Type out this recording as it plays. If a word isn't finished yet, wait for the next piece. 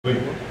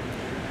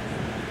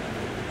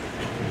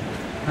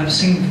I've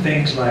seen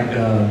things like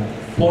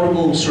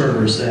portable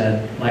servers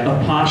that, like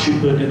Apache, you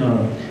put in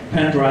a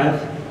pen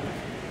drive,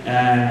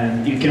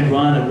 and you can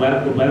run a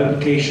web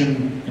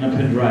application in a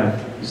pen drive.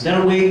 Is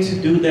there a way to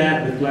do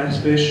that with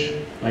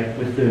Glassfish, like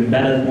with the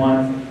embedded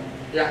one?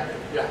 Yeah.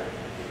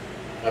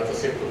 That's a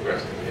simple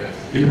question, yes.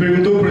 Ele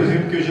perguntou, por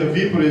exemplo, que eu já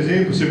vi, por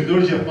exemplo,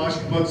 servidor de Apache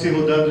que pode ser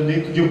rodado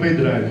dentro de um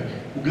pendrive.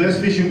 O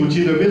Glassfish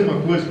embutido é a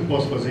mesma coisa que eu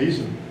posso fazer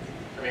isso?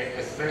 I mean,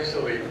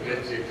 essentially,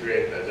 you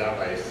create a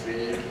Java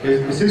SE.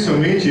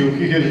 Essencialmente, o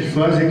que a gente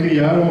faz é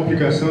criar uma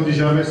aplicação de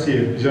Java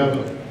SE, Java,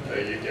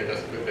 You can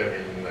just put them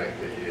in like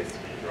the USB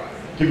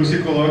drive. que você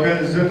coloca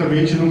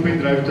exatamente num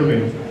pendrive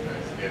também. And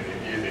it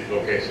uses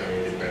location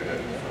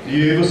independent.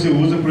 E aí você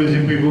usa, por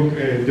exemplo,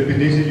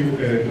 dependência de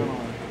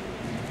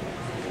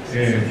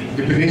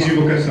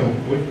invocação.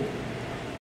 Oi?